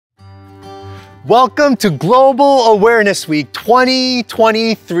Welcome to Global Awareness Week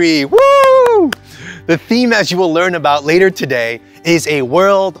 2023. Woo! The theme, as you will learn about later today, is a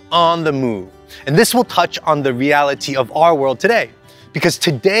world on the move. And this will touch on the reality of our world today. Because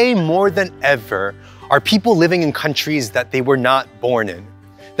today, more than ever, are people living in countries that they were not born in.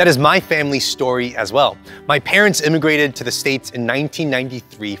 That is my family's story as well. My parents immigrated to the States in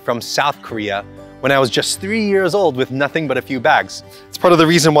 1993 from South Korea when I was just 3 years old with nothing but a few bags. It's part of the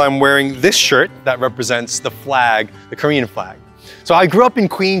reason why I'm wearing this shirt that represents the flag, the Korean flag. So I grew up in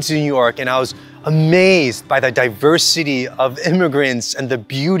Queens, New York, and I was amazed by the diversity of immigrants and the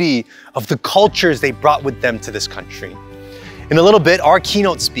beauty of the cultures they brought with them to this country. In a little bit, our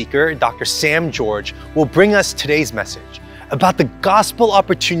keynote speaker, Dr. Sam George, will bring us today's message about the gospel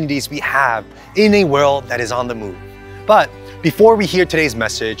opportunities we have in a world that is on the move. But before we hear today's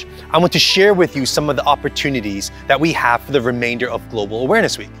message, I want to share with you some of the opportunities that we have for the remainder of Global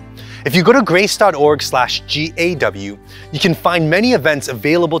Awareness Week. If you go to grace.org/GAW, you can find many events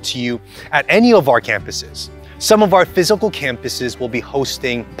available to you at any of our campuses. Some of our physical campuses will be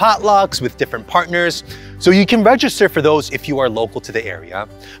hosting potlucks with different partners, so you can register for those if you are local to the area.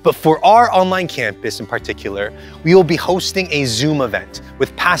 But for our online campus in particular, we will be hosting a Zoom event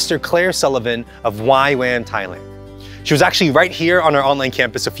with Pastor Claire Sullivan of Wheaton, Thailand. She was actually right here on our online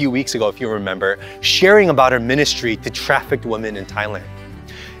campus a few weeks ago, if you remember, sharing about her ministry to trafficked women in Thailand.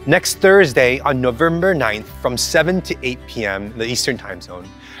 Next Thursday, on November 9th, from 7 to 8 p.m. the Eastern Time Zone,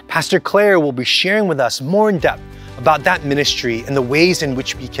 Pastor Claire will be sharing with us more in depth about that ministry and the ways in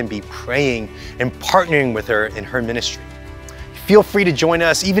which we can be praying and partnering with her in her ministry. Feel free to join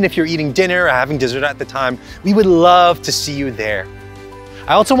us, even if you're eating dinner or having dessert at the time. We would love to see you there.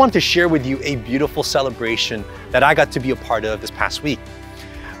 I also want to share with you a beautiful celebration that I got to be a part of this past week.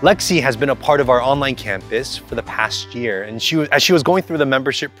 Lexi has been a part of our online campus for the past year, and as she was going through the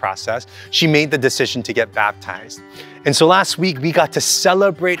membership process, she made the decision to get baptized. And so last week, we got to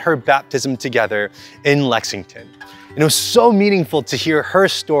celebrate her baptism together in Lexington. And it was so meaningful to hear her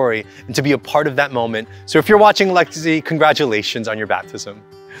story and to be a part of that moment. So if you're watching, Lexi, congratulations on your baptism.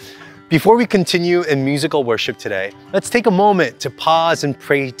 Before we continue in musical worship today, let's take a moment to pause and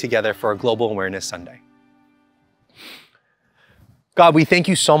pray together for our Global Awareness Sunday. God, we thank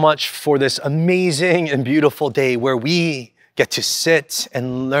you so much for this amazing and beautiful day where we get to sit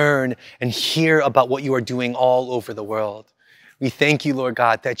and learn and hear about what you are doing all over the world. We thank you, Lord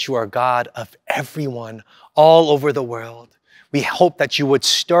God, that you are God of everyone all over the world. We hope that you would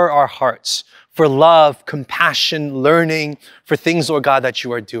stir our hearts for love, compassion, learning, for things, Lord God, that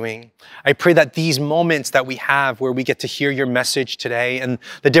you are doing. I pray that these moments that we have where we get to hear your message today and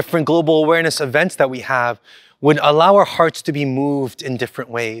the different global awareness events that we have would allow our hearts to be moved in different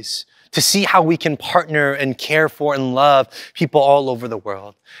ways, to see how we can partner and care for and love people all over the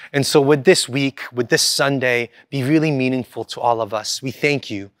world. And so would this week, would this Sunday be really meaningful to all of us? We thank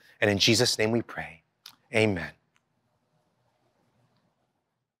you, and in Jesus' name we pray. Amen.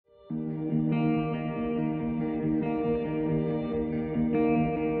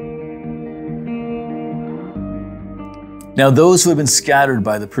 Now those who had been scattered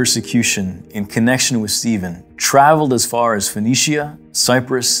by the persecution in connection with Stephen traveled as far as Phoenicia,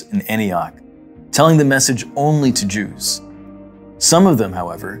 Cyprus, and Antioch, telling the message only to Jews. Some of them,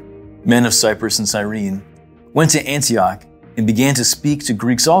 however, men of Cyprus and Cyrene, went to Antioch and began to speak to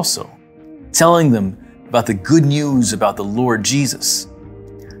Greeks also, telling them about the good news about the Lord Jesus.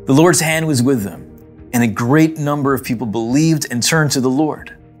 The Lord's hand was with them, and a great number of people believed and turned to the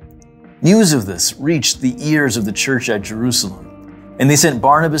Lord. News of this reached the ears of the church at Jerusalem, and they sent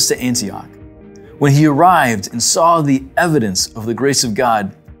Barnabas to Antioch. When he arrived and saw the evidence of the grace of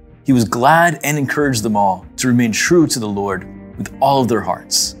God, he was glad and encouraged them all to remain true to the Lord with all of their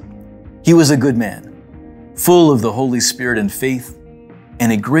hearts. He was a good man, full of the Holy Spirit and faith,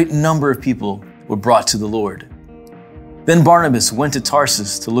 and a great number of people were brought to the Lord. Then Barnabas went to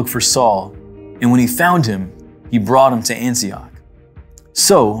Tarsus to look for Saul, and when he found him, he brought him to Antioch.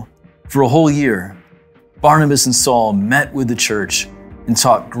 So, for a whole year, Barnabas and Saul met with the church and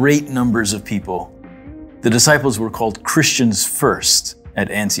taught great numbers of people. The disciples were called Christians first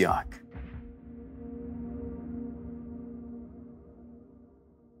at Antioch.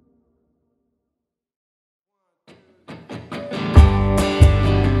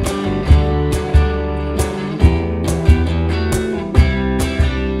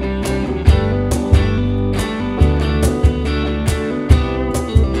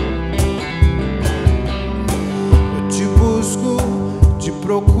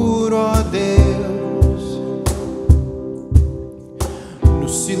 Procuro a Deus no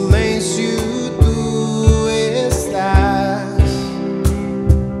silêncio.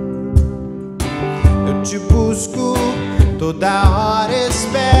 te busco, toda hora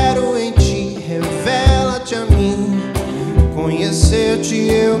espero em ti. Revela-te a mim, conhecer-te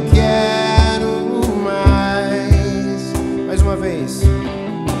eu quero mais. Mais uma vez.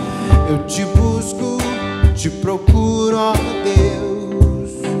 Eu te busco, te procuro, ó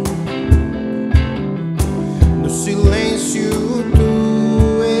Deus. No silêncio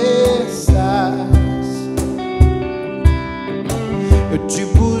tu estás. Eu te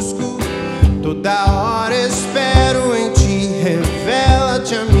busco, toda hora espero em ti.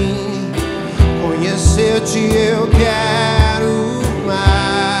 Revela-te a mim, conhecer-te eu quero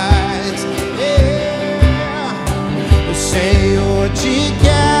mais. Senhor, te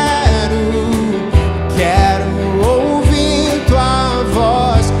quero ouvir tua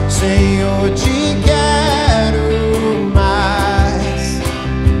voz. Senhor, te quero mais.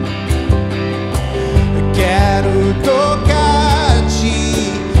 Quero tocar-te,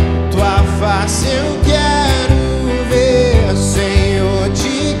 tua face eu quero ver. Senhor,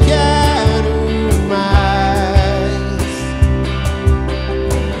 te quero mais.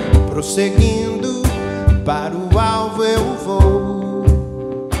 Prosseguindo para o alvo eu vou,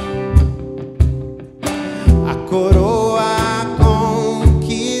 a coroa a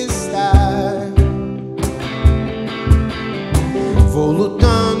conquistar. Vou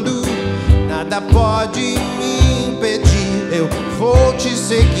lutando, nada pode me impedir. Eu vou te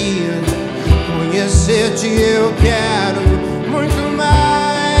seguir, conhecer-te eu quero muito mais.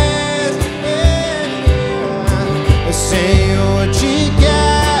 Senhor, te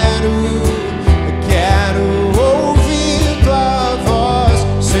quero ouvir tua voz.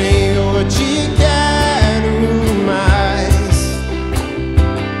 Senhor, te quero mais.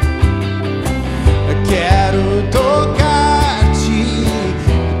 Quero tocar-te,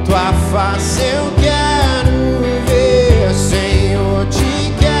 tua face eu quero ver. Senhor,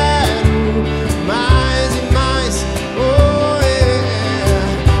 te quero mais e mais. Oh,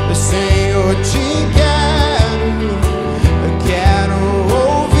 yeah. Senhor, te quero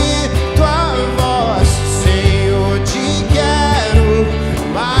ouvir tua voz. Senhor, te quero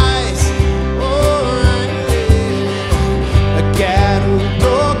mais. Oh, yeah. Quero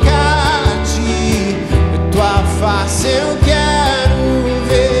tocar-te, tua face eu quero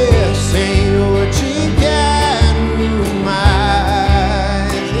ver. Senhor, te quero mais.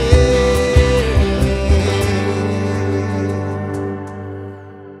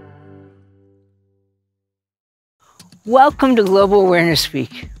 Welcome to Global Awareness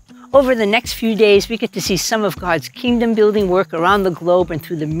Week. Over the next few days, we get to see some of God's kingdom-building work around the globe and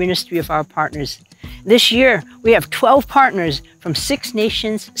through the ministry of our partners. This year, we have 12 partners from 6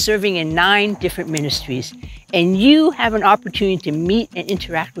 nations serving in 9 different ministries, and you have an opportunity to meet and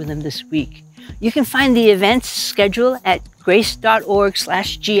interact with them this week. You can find the events schedule at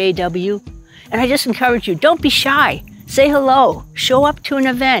grace.org/GAW, and I just encourage you, don't be shy. Say hello, show up to an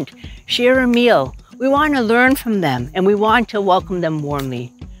event, share a meal. We want to learn from them, and we want to welcome them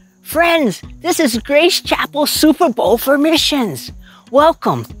warmly. Friends, this is Grace Chapel Super Bowl for Missions.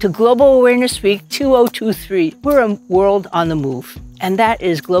 Welcome to Global Awareness Week 2023. We're a world on the move, and that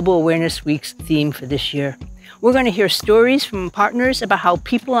is Global Awareness Week's theme for this year. We're going to hear stories from partners about how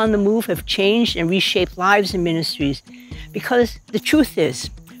people on the move have changed and reshaped lives and ministries. Because the truth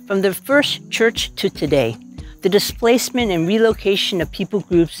is, from the first church to today, the displacement and relocation of people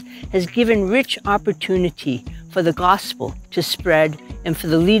groups has given rich opportunity for the gospel to spread and for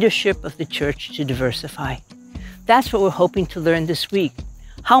the leadership of the church to diversify. That's what we're hoping to learn this week.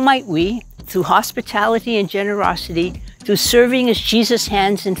 How might we, through hospitality and generosity, through serving as Jesus'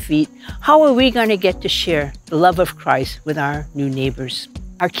 hands and feet, how are we going to get to share the love of Christ with our new neighbors?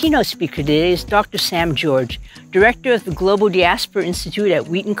 Our keynote speaker today is Dr. Sam George, Director of the Global Diaspora Institute at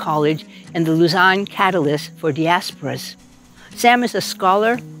Wheaton College and the Lausanne Catalyst for Diasporas. Sam is a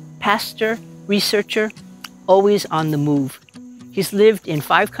scholar, pastor, researcher, always on the move. He's lived in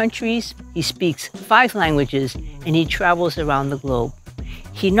 5 countries, he speaks 5 languages, and he travels around the globe.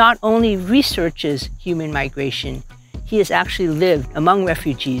 He not only researches human migration, he has actually lived among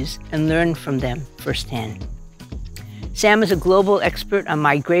refugees and learned from them firsthand. Sam is a global expert on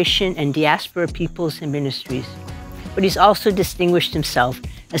migration and diaspora peoples and ministries, but he's also distinguished himself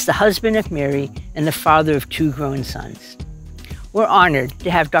as the husband of Mary and the father of 2 grown sons. We're honored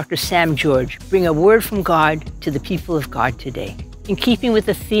to have Dr. Sam George bring a word from God to the people of God today. In keeping with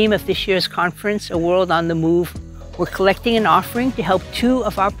the theme of this year's conference, A World on the Move, we're collecting an offering to help 2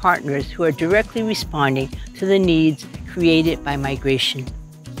 of our partners who are directly responding to the needs created by migration.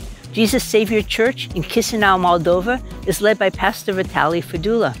 Jesus Savior Church in Chisinau, Moldova is led by Pastor Vitaly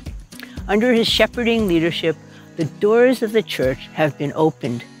Fedula. Under his shepherding leadership, the doors of the church have been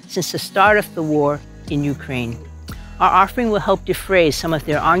opened since the start of the war in Ukraine. Our offering will help defray some of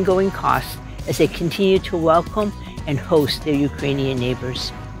their ongoing costs as they continue to welcome and host their Ukrainian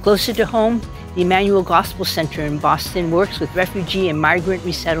neighbors. Closer to home, the Emmanuel Gospel Center in Boston works with refugee and migrant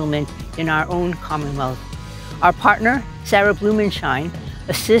resettlement in our own Commonwealth. Our partner, Sarah Blumenshine,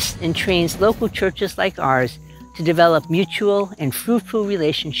 assists and trains local churches like ours to develop mutual and fruitful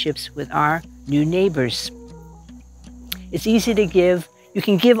relationships with our new neighbors. It's easy to give. You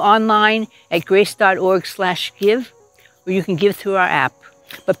can give online at grace.org/give, or you can give through our app.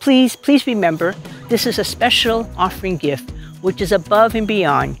 But please remember, this is a special offering gift which is above and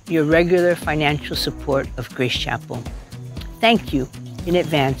beyond your regular financial support of Grace Chapel. Thank you in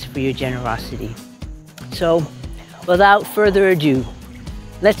advance for your generosity. So, without further ado,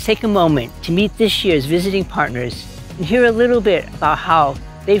 let's take a moment to meet this year's visiting partners and hear a little bit about how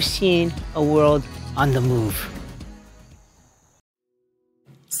they've seen a world on the move.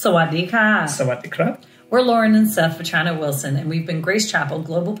 Sawadee ka. Sawadee krab. We're Lauren and Seth Vetrano Wilson, and we've been Grace Chapel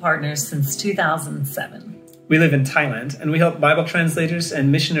Global Partners since 2007. We live in Thailand, and we help Bible translators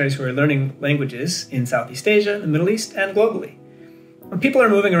and missionaries who are learning languages in Southeast Asia, the Middle East, and globally. People are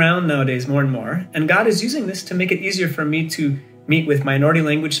moving around nowadays more and more, and God is using this to make it easier for me to meet with minority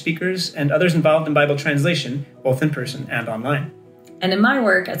language speakers and others involved in Bible translation, both in person and online. And in my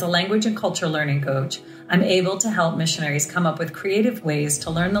work as a language and culture learning coach, I'm able to help missionaries come up with creative ways to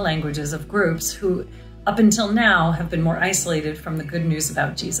learn the languages of groups who, up until now, have been more isolated from the good news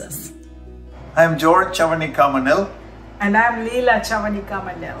about Jesus. I'm George Chavani-Kamanil. And I'm Leela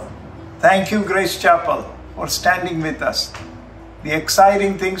Chavani-Kamanil. Thank you, Grace Chapel, for standing with us. The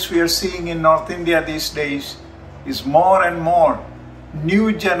exciting things we are seeing in North India these days is more and more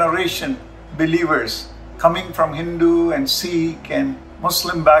new generation believers coming from Hindu and Sikh and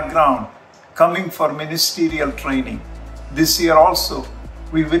Muslim background, coming for ministerial training. This year also,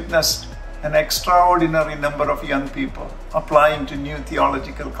 we witnessed an extraordinary number of young people applying to New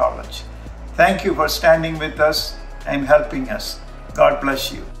Theological College. Thank you for standing with us and helping us. God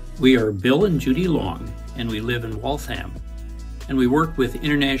bless you. We are Bill and Judy Long, and we live in Waltham. And we work with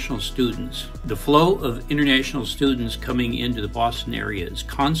international students. The flow of international students coming into the Boston area is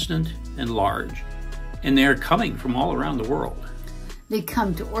constant and large, and they are coming from all around the world. They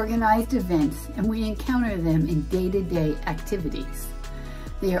come to organized events, and we encounter them in day-to-day activities.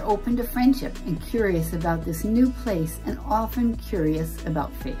 They are open to friendship and curious about this new place, and often curious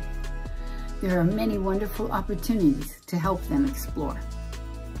about faith. There are many wonderful opportunities to help them explore.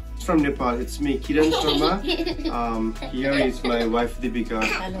 From Nepal, it's me, Kiran Sharma. Here is my wife, Deepika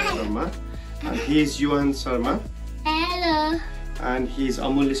Sharma. And he is Johan Sharma. Hello. And he is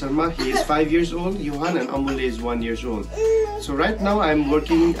Amulya Sharma. He is 5 years old, Johan, and Amulya is 1 year old. So right now I'm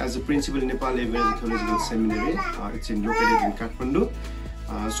working as a principal in Nepal Theological Seminary. It's located in Kathmandu.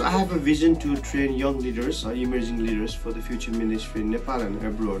 So I have a vision to train young leaders, emerging leaders for the future ministry in Nepal and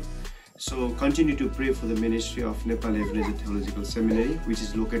abroad. So continue to pray for the ministry of Nepal Theological Seminary, which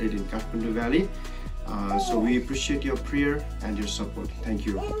is located in Kathmandu Valley. So we appreciate your prayer and your support. Thank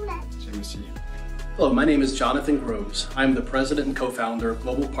you. Hello, my name is Jonathan Groves. I'm the president and co-founder of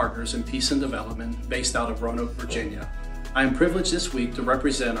Global Partners in Peace and Development based out of Roanoke, Virginia. I am privileged this week to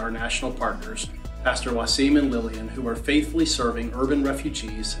represent our national partners, Pastor Wasim and Lillian, who are faithfully serving urban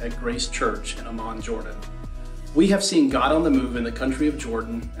refugees at Grace Church in Amman, Jordan. We have seen God on the move in the country of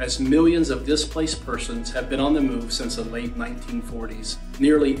Jordan as millions of displaced persons have been on the move since the late 1940s.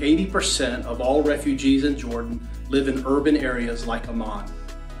 Nearly 80% of all refugees in Jordan live in urban areas like Amman.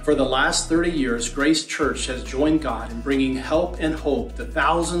 For the last 30 years, Grace Church has joined God in bringing help and hope to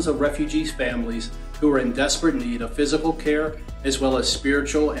thousands of refugees' families who are in desperate need of physical care as well as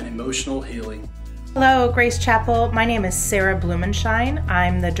spiritual and emotional healing. Hello, Grace Chapel. My name is Sarah Blumenshine.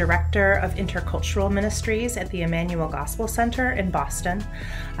 I'm the Director of Intercultural Ministries at the Emmanuel Gospel Center in Boston.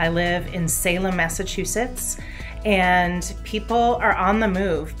 I live in Salem, Massachusetts, and people are on the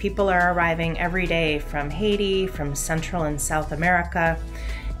move. People are arriving every day from Haiti, from Central and South America.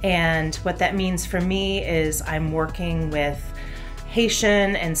 And what that means for me is I'm working with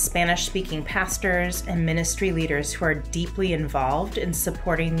Haitian and Spanish-speaking pastors and ministry leaders who are deeply involved in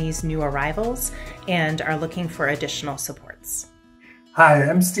supporting these new arrivals and are looking for additional supports. Hi,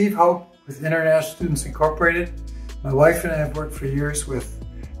 I'm Steve Hope with International Students Incorporated. My wife and I have worked for years with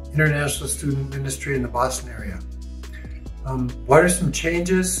international student ministry in the Boston area. What are some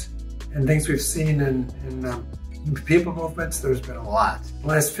changes and things we've seen in people movements? There's been a lot. In the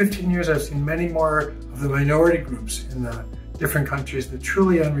last 15 years, I've seen many more of the minority groups in the different countries, the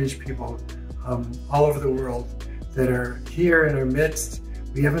truly unreached people all over the world that are here in our midst.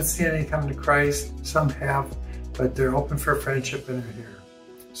 We haven't seen any come to Christ. Some have, but they're open for friendship and are here.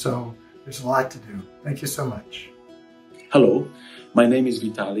 So There's a lot to do. Thank you so much. Hello, my name is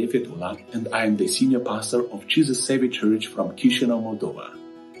Vitaly Fetula, and I am the senior pastor of Jesus Savior Church from Chisinau, Moldova.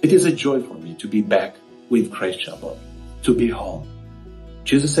 It is a joy for me to be back with Christ Chapel, to be home.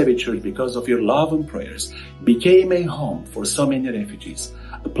 Jesus Savior Church, because of your love and prayers, became a home for so many refugees,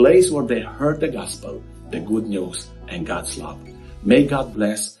 a place where they heard the gospel, the good news, and God's love. May God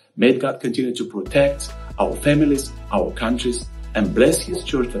bless, may God continue to protect our families, our countries, and bless His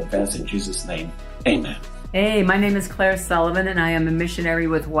church to advance in Jesus' name. Amen. Hey, my name is Claire Sullivan, and I am a missionary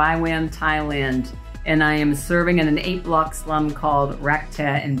with YWAM Thailand, and I am serving in an 8-block slum called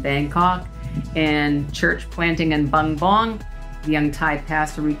Rakta in Bangkok, and church planting in Bang Bong, the young Thai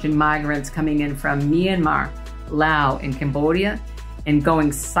pastor reaching migrants coming in from Myanmar, Laos, and Cambodia, and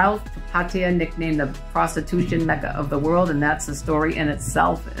going south to Pattaya, nicknamed the prostitution mecca of the world, and that's a story in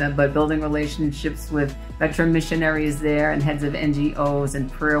itself, but building relationships with veteran missionaries there and heads of NGOs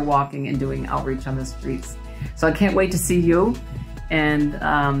and prayer walking and doing outreach on the streets. So I can't wait to see you and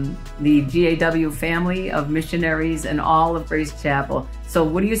the GAW family of missionaries and all of Grace Chapel. So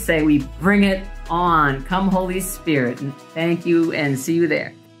what do you say we bring it on? Come Holy Spirit. And thank you and see you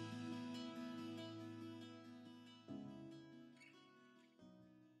there.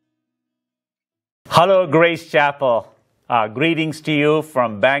 Hello, Grace Chapel. Greetings to you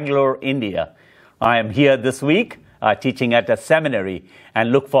from Bangalore, India. I am here this week teaching at a seminary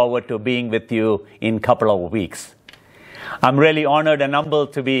and look forward to being with you in a couple of weeks. I'm really honored and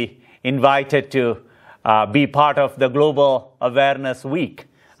humbled to be invited to be part of the Global Awareness Week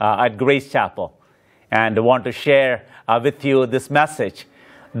at Grace Chapel, and I want to share with you this message,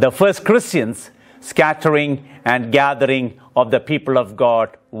 the first Christians scattering and gathering of the people of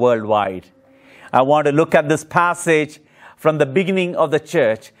God worldwide. I want to look at this passage from the beginning of the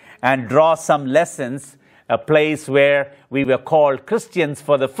church and draw some lessons, a place where we were called Christians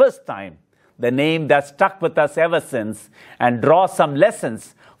for the first time, the name that stuck with us ever since, and draw some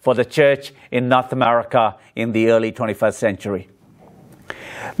lessons for the church in North America in the early 21st century.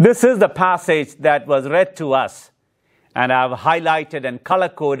 This is the passage that was read to us, and I've highlighted and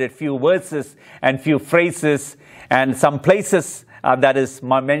color-coded few verses and few phrases and some places that is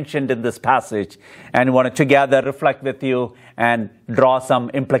mentioned in this passage, and want to together reflect with you and draw some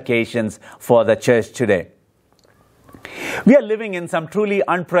implications for the church today. We are living in some truly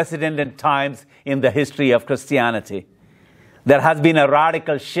unprecedented times in the history of Christianity. There has been a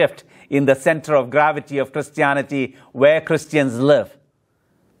radical shift in the center of gravity of Christianity where Christians live.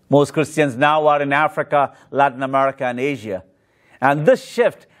 Most Christians now are in Africa, Latin America, and Asia. And this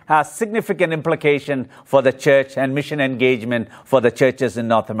shift has significant implication for the church and mission engagement for the churches in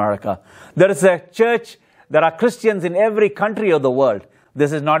North America. There is a church, there are Christians in every country of the world.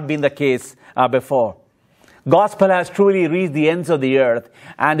 This has not been the case before. Gospel has truly reached the ends of the earth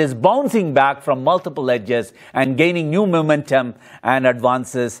and is bouncing back from multiple edges and gaining new momentum and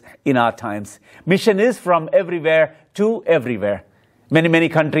advances in our times. Mission is from everywhere to everywhere. Many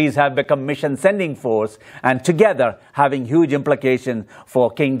countries have become mission sending force, and together having huge implications for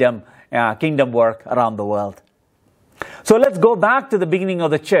kingdom work around the world. So let's go back to the beginning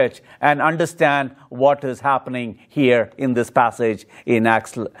of the church and understand what is happening here in this passage in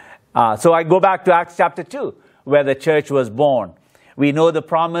Acts. So I go back to Acts chapter 2, where the church was born. We know the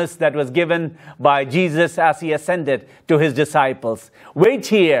promise that was given by Jesus as He ascended to His disciples. Wait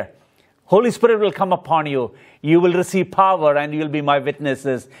here. Holy Spirit will come upon you. You will receive power, and you will be my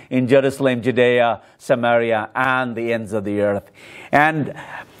witnesses in Jerusalem, Judea, Samaria, and the ends of the earth. And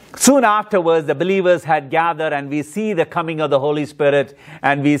soon afterwards, the believers had gathered, and we see the coming of the Holy Spirit,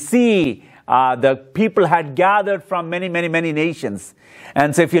 and we see the people had gathered from many nations.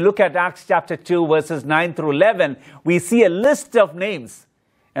 And so if you look at Acts chapter 2, verses 9 through 11, we see a list of names.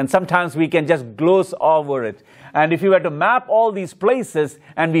 And sometimes we can just gloss over it. And if you were to map all these places,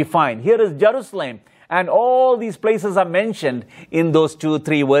 and we find, here is Jerusalem, and all these places are mentioned in those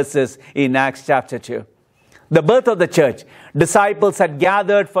 2-3 verses in Acts chapter 2. The birth of the church. Disciples had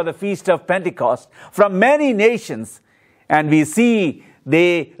gathered for the feast of Pentecost from many nations, and we see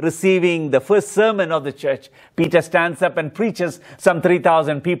they receiving the first sermon of the church. Peter stands up and preaches. Some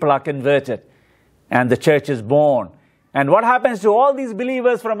 3,000 people are converted, and the church is born. And what happens to all these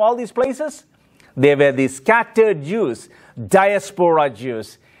believers from all these places? They were the scattered Jews, diaspora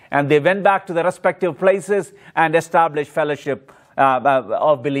Jews. And they went back to their respective places and established fellowship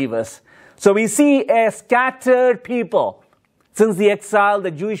of believers. So we see a scattered people. Since the exile,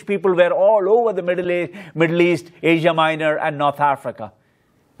 the Jewish people were all over the Middle East, Asia Minor, and North Africa.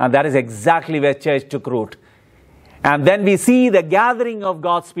 And that is exactly where church took root. And then we see the gathering of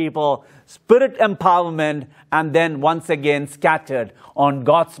God's people, spirit empowerment, and then once again scattered on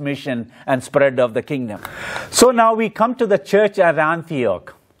God's mission and spread of the kingdom. So now we come to the church at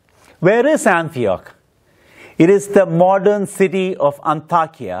Antioch. Where is Antioch? It is the modern city of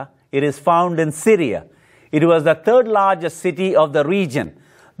Antakya. It is found in Syria. It was the third largest city of the region.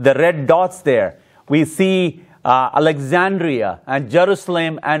 The red dots there, we see Alexandria and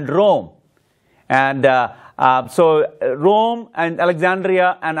Jerusalem and Rome. And so Rome and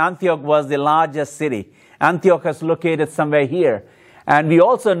Alexandria and Antioch was the largest city. Antioch is located somewhere here. And we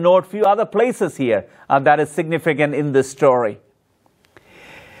also note a few other places here that is significant in this story.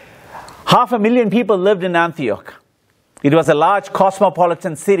 500,000 people lived in Antioch. It was a large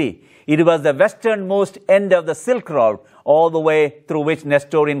cosmopolitan city. It was the westernmost end of the Silk Road, all the way through which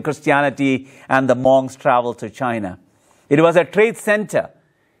Nestorian Christianity and the monks traveled to China. It was a trade center,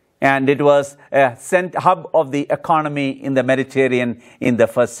 and it was a hub of the economy in the Mediterranean in the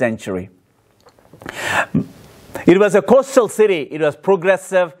first century. It was a coastal city. It was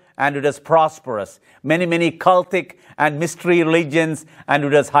progressive and it was prosperous. Many cultic and mystery religions, and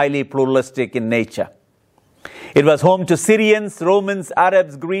it was highly pluralistic in nature. It was home to Syrians, Romans,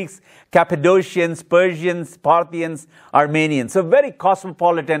 Arabs, Greeks, Cappadocians, Persians, Parthians, Armenians. So very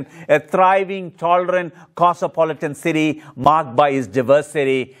cosmopolitan, a thriving, tolerant, cosmopolitan city marked by its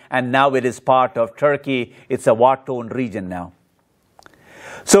diversity, and now it is part of Turkey. It's a war-torn region now.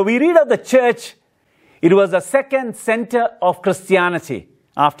 So we read of the church. It was the second center of Christianity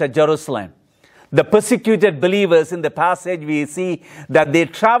after Jerusalem. The persecuted believers in the passage, we see that they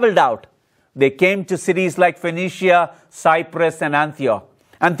traveled out. They came to cities like Phoenicia, Cyprus, and Antioch.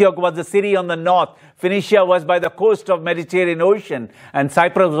 Antioch was the city on the north. Phoenicia was by the coast of Mediterranean Ocean, and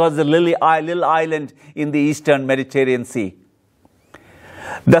Cyprus was the little island in the eastern Mediterranean Sea.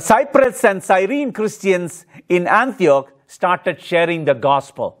 The Cyprus and Cyrene Christians in Antioch started sharing the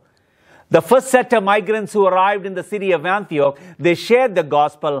gospel. The first set of migrants who arrived in the city of Antioch, they shared the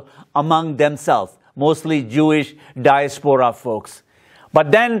gospel among themselves, mostly Jewish diaspora folks.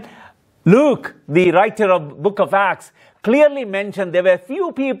 But then Luke, the writer of book of Acts, clearly mentioned there were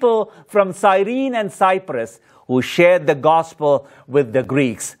few people from Cyrene and Cyprus who shared the gospel with the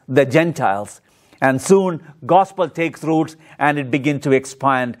Greeks, the Gentiles. And soon, gospel takes roots and it begins to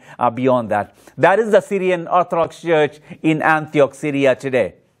expand beyond that. That is the Syrian Orthodox Church in Antioch, Syria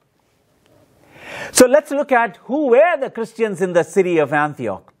today. So let's look at who were the Christians in the city of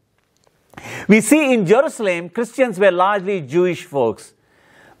Antioch. We see in Jerusalem, Christians were largely Jewish folks.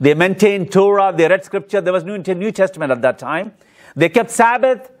 They maintained Torah, they read scripture. There was no New Testament at that time. They kept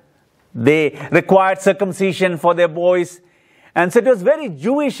Sabbath. They required circumcision for their boys. And so it was very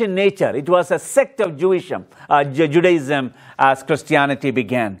Jewish in nature. It was a sect of Judaism as Christianity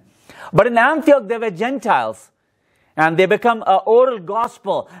began. But in Antioch, there were Gentiles. And they become an oral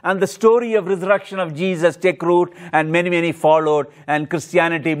gospel, and the story of resurrection of Jesus take root, and many followed, and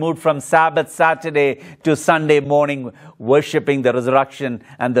Christianity moved from Sabbath Saturday to Sunday morning, worshiping the resurrection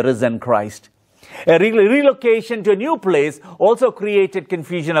and the risen Christ. A relocation to a new place also created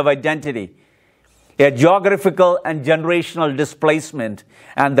confusion of identity, a geographical and generational displacement,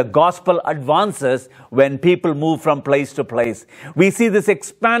 and the gospel advances when people move from place to place. We see this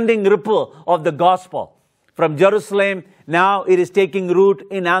expanding ripple of the gospel. From Jerusalem, now it is taking root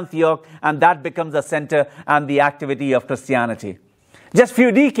in Antioch, and that becomes the center and the activity of Christianity. Just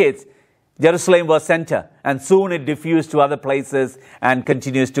few decades, Jerusalem was center, and soon it diffused to other places and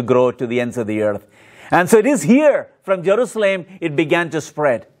continues to grow to the ends of the earth. And so it is here, from Jerusalem, it began to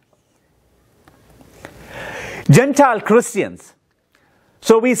spread. Gentile Christians.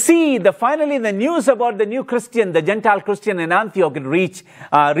 So we see finally the news about the new Christian, the Gentile Christian in Antioch, reach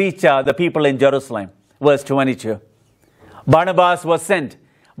the people in Jerusalem. Verse 22. Barnabas was sent.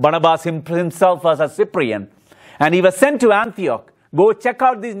 Barnabas himself was a Cyprian. And he was sent to Antioch. Go check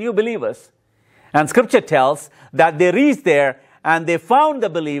out these new believers. And scripture tells that they reached there and they found the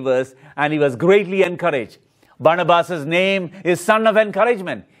believers, and he was greatly encouraged. Barnabas' name is son of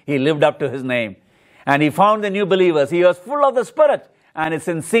encouragement. He lived up to his name. And he found the new believers. He was full of the Spirit. And it's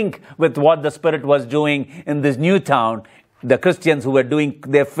in sync with what the Spirit was doing in this new town. The Christians who were doing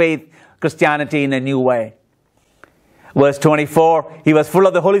their faith, Christianity in a new way. Verse 24, he was full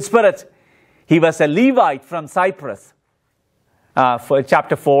of the Holy Spirit. He was a Levite from Cyprus. For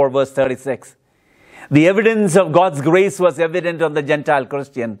chapter 4, verse 36. The evidence of God's grace was evident on the Gentile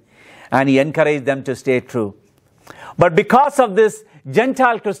Christian, and he encouraged them to stay true. But because of this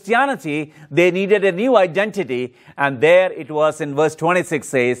Gentile Christianity, they needed a new identity, and there it was in verse 26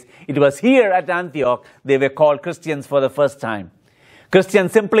 says, it was here at Antioch they were called Christians for the first time. Christian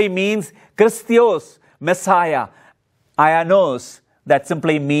simply means Christos, Messiah, Ianos, that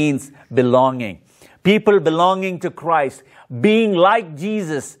simply means belonging. People belonging to Christ, being like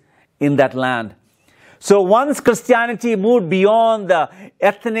Jesus in that land. So once Christianity moved beyond the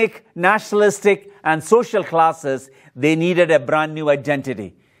ethnic, nationalistic, and social classes, they needed a brand new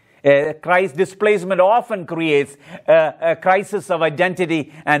identity. Christ displacement often creates a crisis of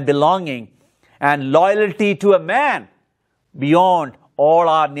identity and belonging and loyalty to a man beyond all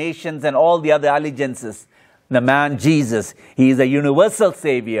our nations and all the other allegiances. The man Jesus, he is a universal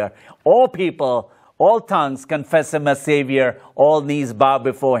Savior. All people, all tongues confess him as Savior. All knees bow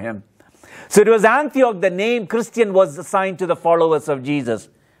before him. So it was Antioch, the name Christian was assigned to the followers of Jesus.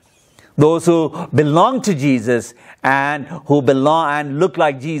 Those who belong to Jesus and who belong and look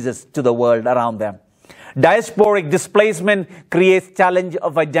like Jesus to the world around them. Diasporic displacement creates challenge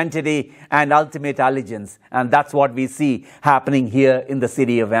of identity and ultimate allegiance. And that's what we see happening here in the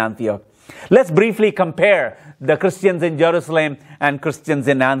city of Antioch. Let's briefly compare the Christians in Jerusalem and Christians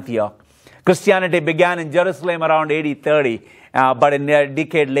in Antioch. Christianity began in Jerusalem around AD 30, but a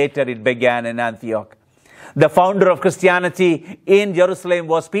decade later it began in Antioch. The founder of Christianity in Jerusalem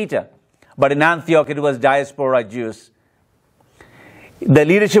was Peter, but in Antioch it was diaspora Jews. The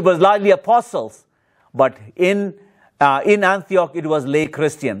leadership was largely apostles, but in Antioch it was lay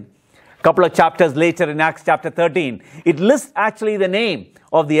Christian. A couple of chapters later in Acts chapter 13, it lists actually the name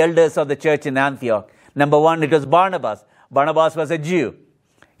of the elders of the church in Antioch. Number one, it was Barnabas. Barnabas was a Jew.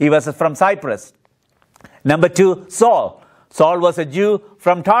 He was from Cyprus. Number two, Saul. Saul was a Jew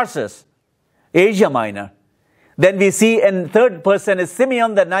from Tarsus, Asia Minor. Then we see a third person is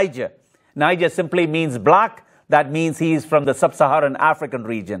Simeon the Niger. Niger simply means black. That means he is from the sub-Saharan African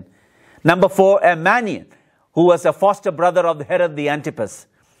region. Number four, Emmanuel, who was a foster brother of Herod the Antipas,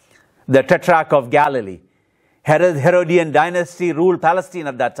 the tetrarch of Galilee. Herodian dynasty ruled Palestine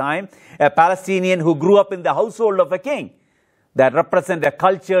at that time. A Palestinian who grew up in the household of a king that represent a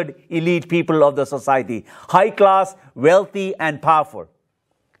cultured elite people of the society. High class, wealthy and powerful.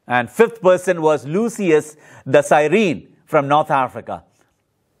 And fifth person was Lucius the Cyrene from North Africa.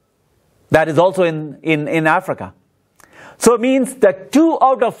 That is also in Africa. So it means that 2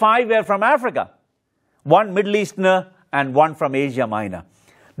 out of 5 were from Africa. 1 Middle Easterner and 1 from Asia Minor.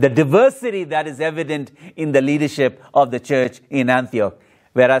 The diversity that is evident in the leadership of the church in Antioch.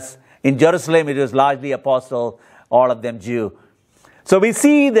 Whereas in Jerusalem it was largely apostle, all of them Jew. So we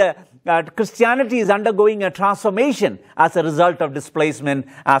see that Christianity is undergoing a transformation as a result of displacement,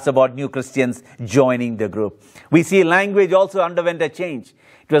 as about new Christians joining the group. We see language also underwent a change.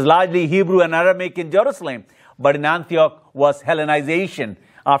 It was largely Hebrew and Aramaic in Jerusalem, but in Antioch was Hellenization.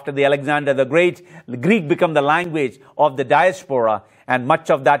 After the Alexander the Great, Greek became the language of the diaspora, and much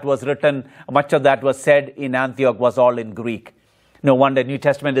of that was written, much of that was said in Antioch was all in Greek. No wonder New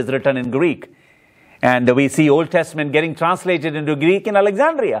Testament is written in Greek. And we see Old Testament getting translated into Greek in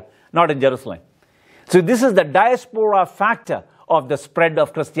Alexandria, not in Jerusalem. So this is the diaspora factor of the spread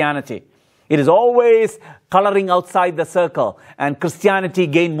of Christianity. It is always coloring outside the circle, and Christianity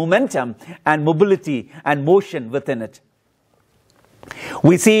gained momentum and mobility and motion within it.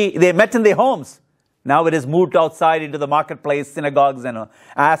 We see they met in their homes. Now it is moved outside into the marketplace, synagogues, and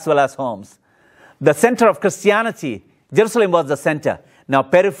as well as homes. The center of Christianity, Jerusalem was the center. Now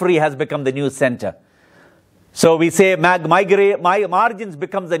periphery has become the new center. So we say margins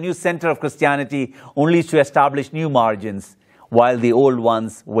becomes the new center of Christianity, only to establish new margins, while the old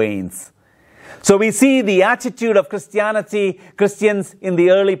ones wanes. So we see the attitude of Christianity, Christians in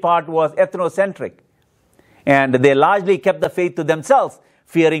the early part was ethnocentric. And they largely kept the faith to themselves,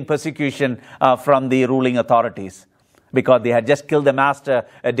 fearing persecution from the ruling authorities, because they had just killed the master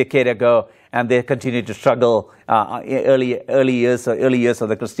a decade ago, and they continued to struggle early years of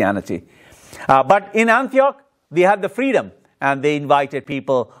the Christianity. But in Antioch, they had the freedom, and they invited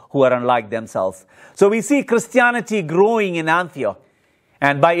people who are unlike themselves. So we see Christianity growing in Antioch.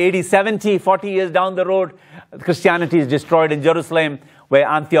 And by AD 70, 40 years down the road, Christianity is destroyed in Jerusalem, where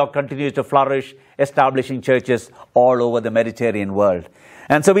Antioch continues to flourish, establishing churches all over the Mediterranean world.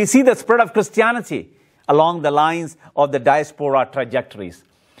 And so we see the spread of Christianity along the lines of the diaspora trajectories.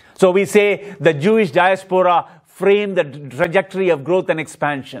 So we say the Jewish diaspora framed the trajectory of growth and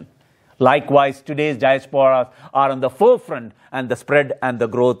expansion. Likewise, today's diasporas are on the forefront and the spread and the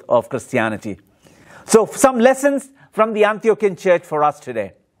growth of Christianity. So some lessons from the Antiochian church for us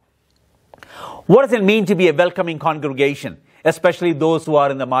today. What does it mean to be a welcoming congregation, especially those who are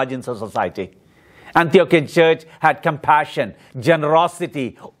in the margins of society? Antiochian church had compassion,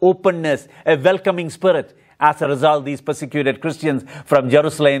 generosity, openness, a welcoming spirit. As a result, these persecuted Christians from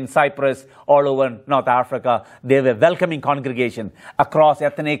Jerusalem, Cyprus, all over North Africa, they were a welcoming congregation across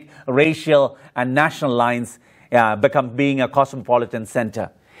ethnic, racial, and national lines. become being a cosmopolitan center.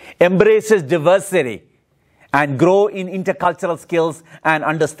 Embraces diversity and grow in intercultural skills and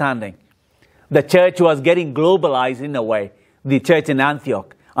understanding. The church was getting globalized in a way, the church in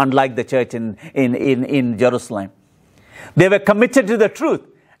Antioch, unlike the church in Jerusalem. They were committed to the truth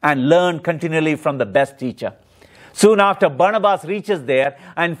and learned continually from the best teacher. Soon after, Barnabas reaches there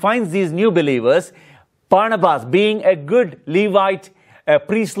and finds these new believers. Barnabas, being a good Levite, a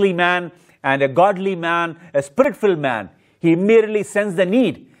priestly man, and a godly man, a spirit-filled man, he immediately sensed the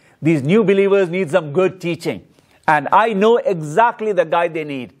need. These new believers need some good teaching. And I know exactly the guy they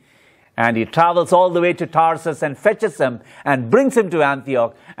need. And he travels all the way to Tarsus and fetches him and brings him to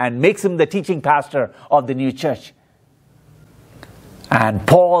Antioch and makes him the teaching pastor of the new church. And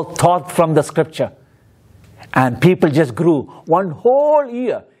Paul taught from the scripture. And people just grew. One whole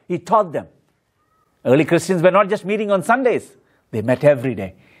year, he taught them. Early Christians were not just meeting on Sundays. They met every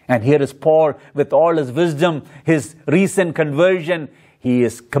day. And here is Paul with all his wisdom, his recent conversion. He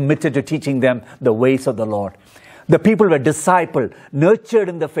is committed to teaching them the ways of the Lord. The people were discipled, nurtured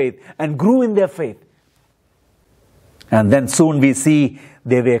in the faith, and grew in their faith. And then soon we see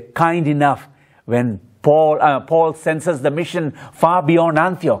they were kind enough when Paul senses the mission far beyond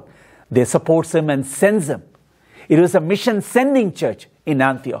Antioch. They support him and sends him. It was a mission-sending church in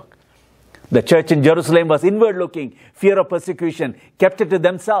Antioch. The church in Jerusalem was inward-looking, fear of persecution, kept it to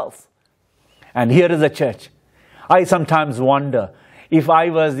themselves. And here is a church. I sometimes wonder, if I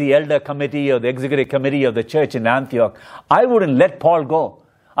was the elder committee or the executive committee of the church in Antioch, I wouldn't let Paul go.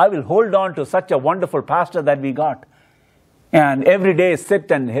 I will hold on to such a wonderful pastor that we got. And every day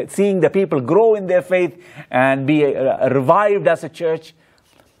sit and seeing the people grow in their faith and be revived as a church.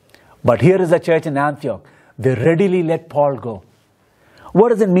 But here is a church in Antioch. They readily let Paul go. What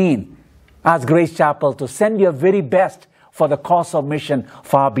does it mean as Grace Chapel to send your very best for the cause of mission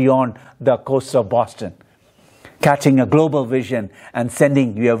far beyond the coast of Boston? Catching a global vision and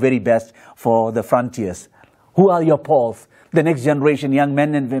sending your very best for the frontiers. Who are your Pauls? The next generation, young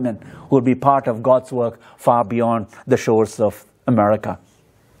men and women who will be part of God's work far beyond the shores of America.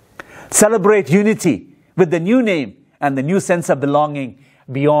 Celebrate unity with the new name and the new sense of belonging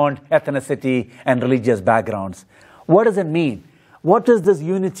beyond ethnicity and religious backgrounds. What does it mean? What is this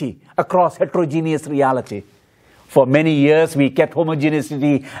unity across heterogeneous reality? For many years, we kept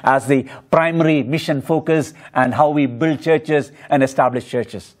homogeneity as the primary mission focus and how we build churches and establish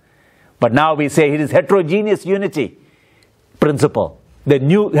churches. But now we say it is heterogeneous unity principle, the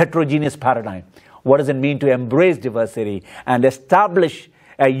new heterogeneous paradigm. What does it mean to embrace diversity and establish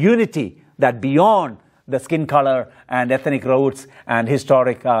a unity that beyond the skin color and ethnic roots and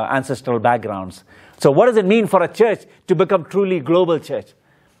historic ancestral backgrounds? So what does it mean for a church to become truly global church?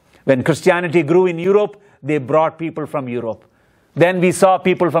 When Christianity grew in Europe, they brought people from Europe. Then we saw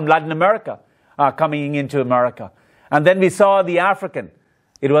people from Latin America coming into America. And then we saw the African.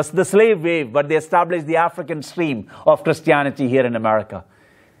 It was the slave wave, but they established the African stream of Christianity here in America.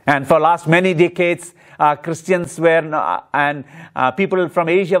 And for last many decades, Christians were, and people from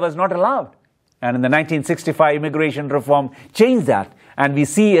Asia was not allowed. And in the 1965 immigration reform changed that. And we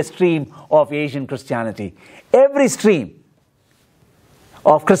see a stream of Asian Christianity. Every stream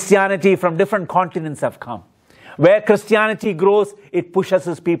of Christianity from different continents have come. Where Christianity grows, it pushes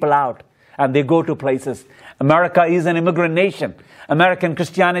its people out. And they go to places. America is an immigrant nation. American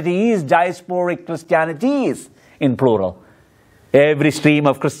Christianity is diasporic Christianities in plural. Every stream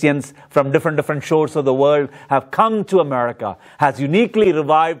of Christians from different shores of the world have come to America, has uniquely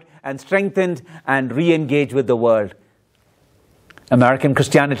revived and strengthened and re-engaged with the world. American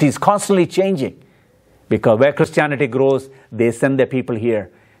Christianity is constantly changing. Because where Christianity grows, they send their people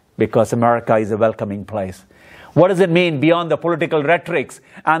here. Because America is a welcoming place. What does it mean beyond the political rhetorics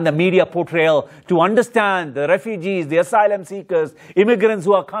and the media portrayal to understand the refugees, the asylum seekers, immigrants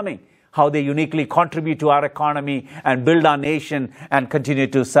who are coming, how they uniquely contribute to our economy and build our nation and continue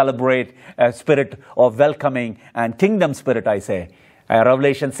to celebrate a spirit of welcoming and kingdom spirit, I say. A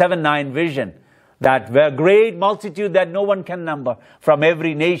Revelation 7:9 vision that were great multitude that no one can number from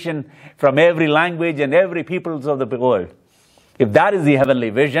every nation, from every language and every peoples of the world. If that is the heavenly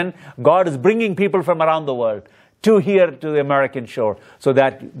vision, God is bringing people from around the world to here to the American shore so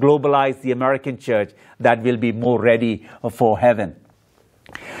that globalize the American church that will be more ready for heaven.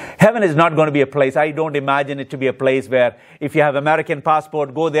 Heaven is not going to be a place, I don't imagine it to be a place where if you have American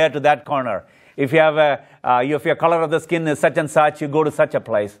passport, go there to that corner. If you have if your color of the skin is such and such, you go to such a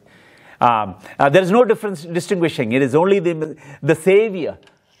place. There is no difference distinguishing. It is only the Savior,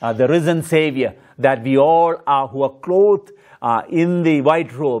 the risen Savior, that we all are who are clothed in the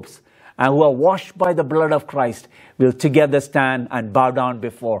white robes and who are washed by the blood of Christ will together stand and bow down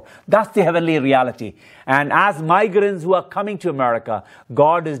before. That's the heavenly reality. And as migrants who are coming to America,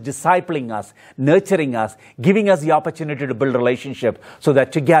 God is discipling us, nurturing us, giving us the opportunity to build relationship so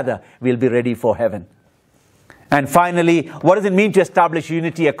that together we'll be ready for heaven. And finally, what does it mean to establish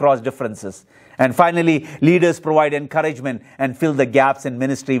unity across differences? And finally, leaders provide encouragement and fill the gaps in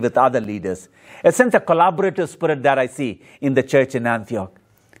ministry with other leaders. A sense of collaborative spirit that I see in the church in Antioch.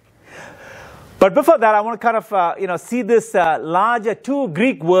 But before that, I want to kind of see this larger two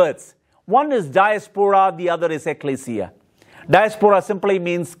Greek words. One is diaspora, the other is ecclesia. Diaspora simply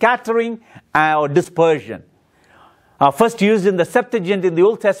means scattering or dispersion. First used in the Septuagint in the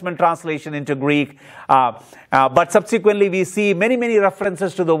Old Testament translation into Greek, but subsequently we see many, many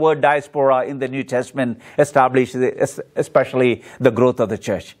references to the word diaspora in the New Testament established, especially the growth of the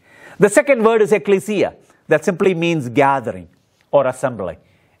church. The second word is ecclesia, that simply means gathering or assembly,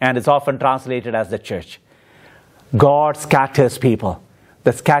 and it's often translated as the church. God scatters people.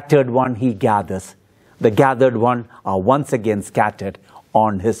 The scattered one he gathers. The gathered one are once again scattered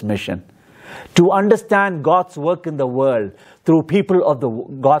on his mission. To understand God's work in the world through people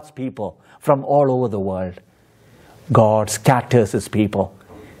of God's people from all over the world, God scatters his people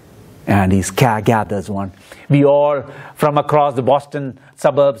and he gathers one. We all from across the Boston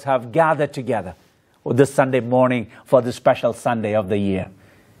suburbs have gathered together this Sunday morning for this special Sunday of the year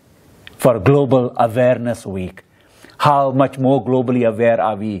for Global Awareness Week. How much more globally aware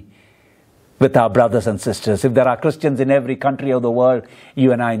are we with our brothers and sisters? If there are Christians in every country of the world,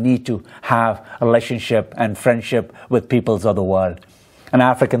 you and I need to have a relationship and friendship with peoples of the world. An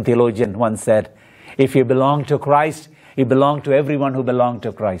African theologian once said, if you belong to Christ, you belong to everyone who belongs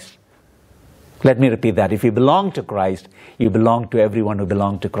to Christ. Let me repeat that. If you belong to Christ, you belong to everyone who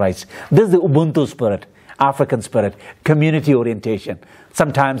belongs to Christ. This is the Ubuntu spirit, African spirit, community orientation.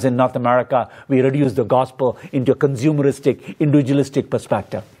 Sometimes in North America, we reduce the gospel into a consumeristic, individualistic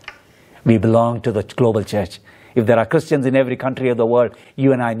perspective. We belong to the global church. If there are Christians in every country of the world,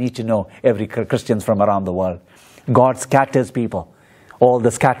 you and I need to know every Christians from around the world. God scatters people. All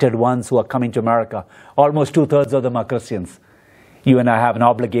the scattered ones who are coming to America, almost 2/3 of them are Christians. You and I have an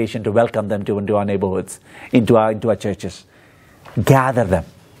obligation to welcome them into our neighborhoods, into our churches. Gather them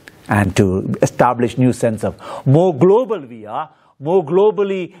and to establish new sense of more global we are, more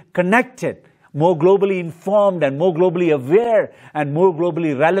globally connected, more globally informed and more globally aware and more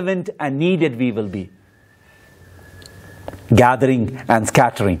globally relevant and needed we will be. Gathering and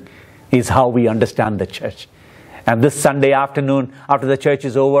scattering is how we understand the church. And this Sunday afternoon, after the church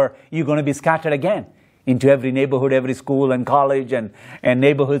is over, you're going to be scattered again into every neighborhood, every school and college and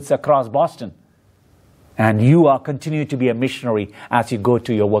neighborhoods across Boston. And you are continuing to be a missionary as you go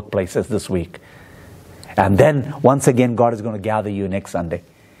to your workplaces this week. And then, once again, God is going to gather you next Sunday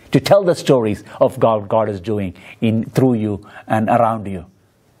to tell the stories of God is doing through you and around you.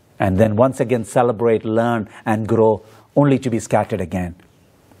 And then once again celebrate, learn and grow, only to be scattered again.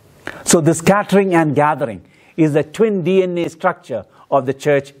 So the scattering and gathering is the twin DNA structure of the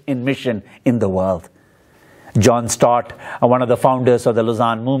church in mission in the world. John Stott, one of the founders of the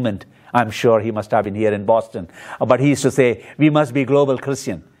Lausanne movement, I'm sure he must have been here in Boston, but he used to say, we must be global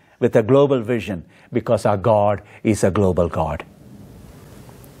Christian with a global vision because our God is a global God.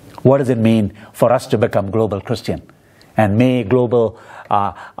 What does it mean for us to become global Christian? And may Global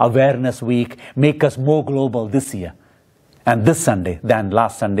Awareness Week make us more global this year and this Sunday than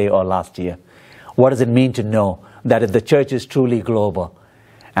last Sunday or last year. What does it mean to know that if the church is truly global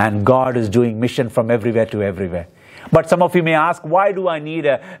and God is doing mission from everywhere to everywhere? But some of you may ask, why do I need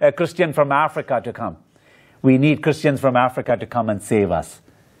a Christian from Africa to come? We need Christians from Africa to come and save us.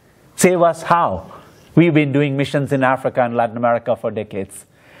 Save us how? We've been doing missions in Africa and Latin America for decades.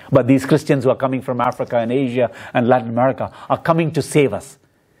 But these Christians who are coming from Africa and Asia and Latin America are coming to save us.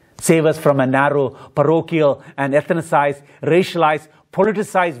 Save us from a narrow, parochial and ethnicized, racialized,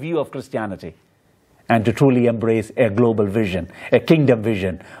 politicized view of Christianity. And to truly embrace a global vision, a kingdom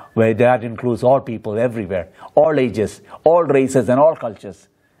vision, where that includes all people everywhere, all ages, all races and all cultures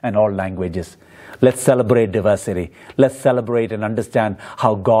and all languages. Let's celebrate diversity. Let's celebrate and understand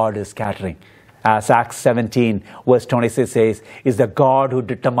how God is scattering. As Acts 17 verse 26 says, is the God who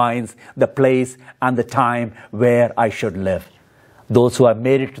determines the place and the time where I should live. Those who have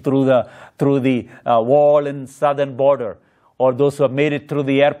made it through the wall in southern border, or those who have made it through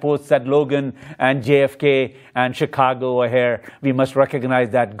the airports at Logan and JFK and Chicago or here, we must recognize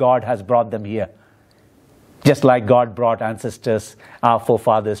that God has brought them here. Just like God brought ancestors, our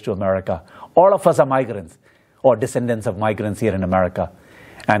forefathers to America. All of us are migrants or descendants of migrants here in America.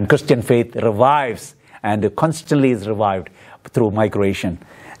 And Christian faith revives and constantly is revived through migration.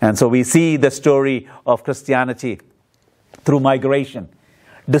 And so we see the story of Christianity through migration,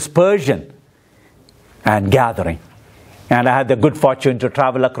 dispersion, and gathering. And I had the good fortune to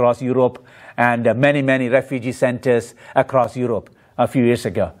travel across Europe and many, many refugee centers across Europe a few years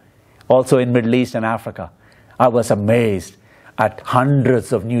ago. Also in Middle East and Africa. I was amazed at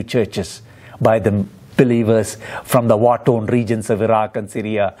hundreds of new churches by the believers from the war-torn regions of Iraq and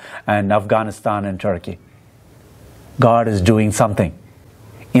Syria and Afghanistan and Turkey. God is doing something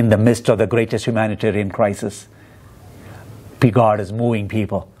in the midst of the greatest humanitarian crisis. God is moving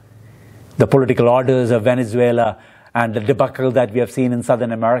people. The political orders of Venezuela and the debacle that we have seen in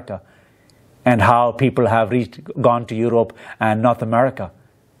Southern America, and how people have gone to Europe and North America,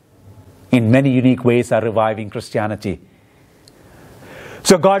 in many unique ways are reviving Christianity.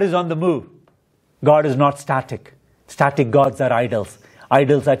 So God is on the move. God is not static. Static gods are idols.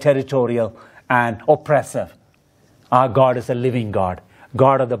 Idols are territorial and oppressive. Our God is a living God.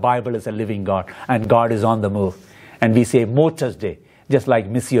 God of the Bible is a living God, and God is on the move. And we say Motors Day, just like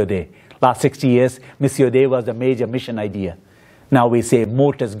Missio Day. Last 60 years, Missio Day was a major mission idea. Now we say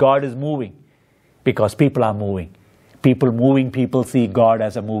Motors, God is moving, because people are moving. People moving, people see God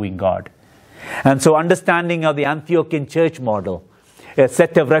as a moving God. And so understanding of the Antiochian church model, a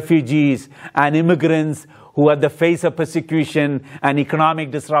set of refugees and immigrants who at the face of persecution and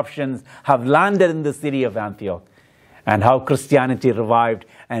economic disruptions have landed in the city of Antioch, and how Christianity revived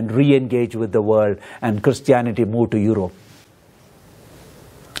and re-engaged with the world, and Christianity moved to Europe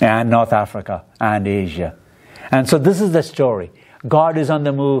and North Africa and Asia. And so this is the story. God is on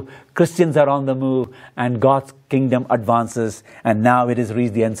the move, Christians are on the move, and God's kingdom advances, and now it has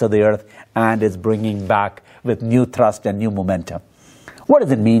reached the ends of the earth and is bringing back with new thrust and new momentum. What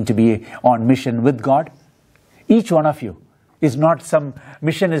does it mean to be on mission with God? Each one of you is not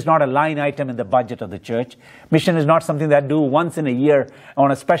mission is not a line item in the budget of the church. Mission is not something that I do once in a year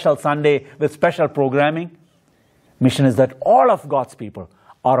on a special Sunday with special programming. Mission is that all of God's people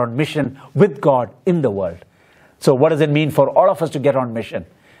are on mission with God in the world. So what does it mean for all of us to get on mission?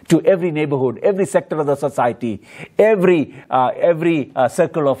 To every neighborhood, every sector of the society, every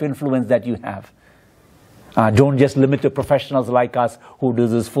circle of influence that you have. Don't just limit to professionals like us who do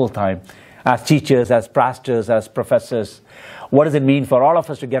this full time. As teachers, as pastors, as professors. What does it mean for all of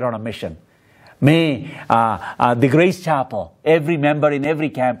us to get on a mission? May the Grace Chapel, every member in every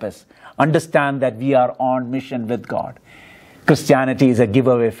campus, understand that we are on mission with God. Christianity is a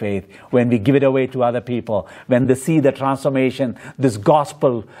giveaway faith. When we give it away to other people, when they see the transformation, this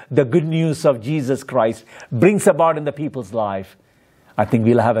gospel, the good news of Jesus Christ brings about in the people's life, I think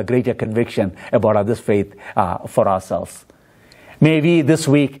we'll have a greater conviction about this faith for ourselves. May we this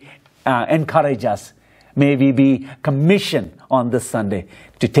week encourage us. May we be commissioned on this Sunday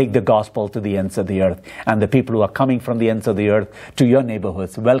to take the gospel to the ends of the earth. And the people who are coming from the ends of the earth to your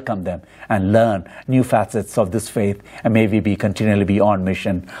neighborhoods, welcome them and learn new facets of this faith. And may we continually be on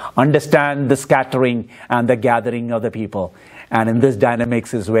mission. Understand the scattering and the gathering of the people. And in this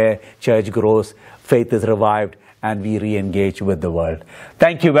dynamics is where church grows, faith is revived, and we re-engage with the world.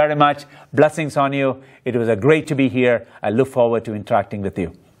 Thank you very much. Blessings on you. It was great to be here. I look forward to interacting with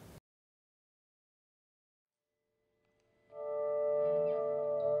you.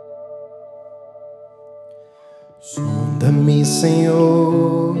 Sonda-me,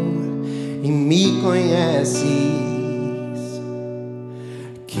 Senhor, e me conheces.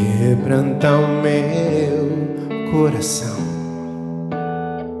 Quebranta o meu coração.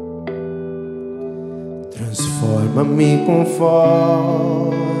 Transforma-me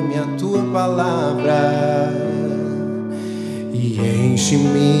conforme a tua palavra e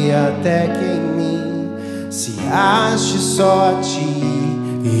enche-me até que em mim se ache só a ti.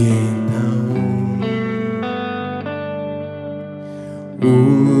 E então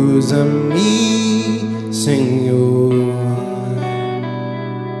usa-me, Senhor,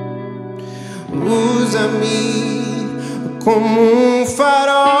 usa-me como um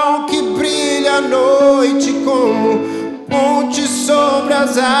farol que brilha à noite, como ponte sobre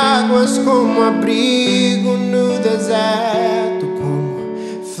as águas, como abrigo no deserto, como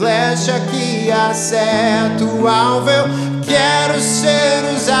flecha que acerta o alvo. Eu quero ser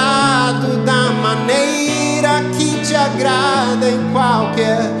usado da maneira que te agrada, em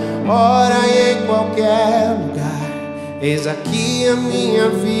qualquer hora e em qualquer lugar. Eis aqui a minha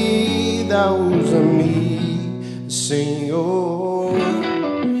vida, usa-me, Senhor,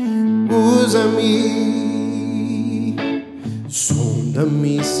 usa-me.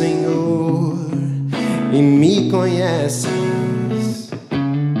 Sonda-me, Senhor, e me conheces.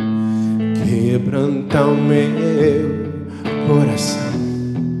 Quebranta o meu coração.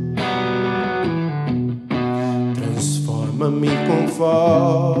 Transforma-me Toma-me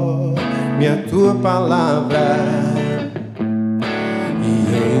conforme a tua palavra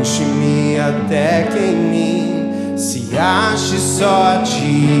e enche-me até que em mim se ache só a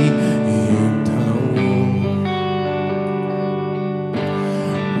ti.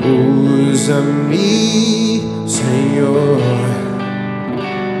 Usa-me, Senhor.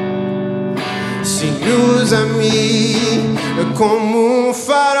 Sim, usa-me como um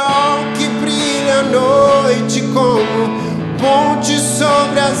farol que brilha à noite, como ponte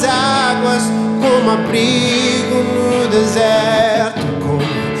sobre as águas, como abrigo no deserto, como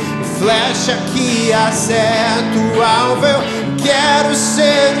flecha que acerta o alvo. Eu quero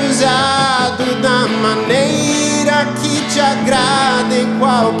ser usado da maneira que te agrada, em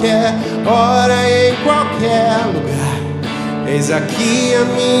qualquer hora, em qualquer lugar. Eis aqui a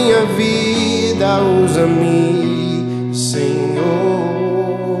minha vida, usa-me, Senhor,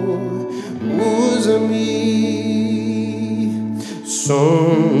 usa-me,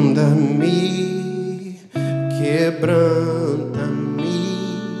 sonda-me, quebranta-me,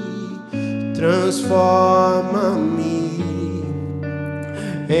 transforma-me,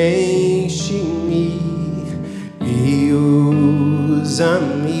 enche-me e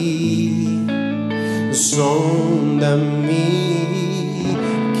usa-me, sonda-me,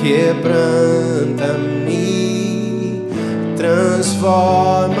 quebranta-me, transforma-me,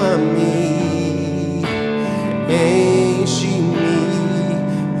 enche-me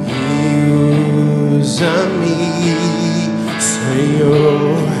e usa-me,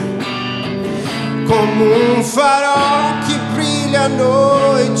 Senhor, como um farol que brilha à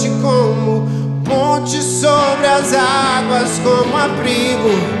noite, como ponte sobre as águas, como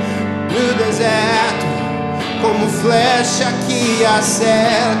abrigo no deserto, como flecha que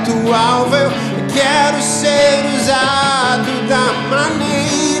acerta o alvo. Eu quero ser usado da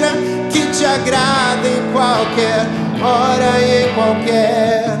maneira que te agrada, em qualquer hora e em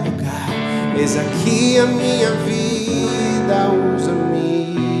qualquer lugar. Eis aqui a minha vida,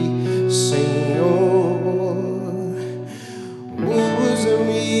 usa-me, Senhor,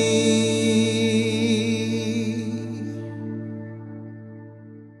 usa-me.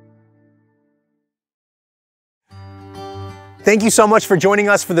 Thank you so much for joining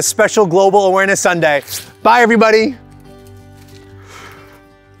us for the special Global Awareness Sunday. Bye, everybody.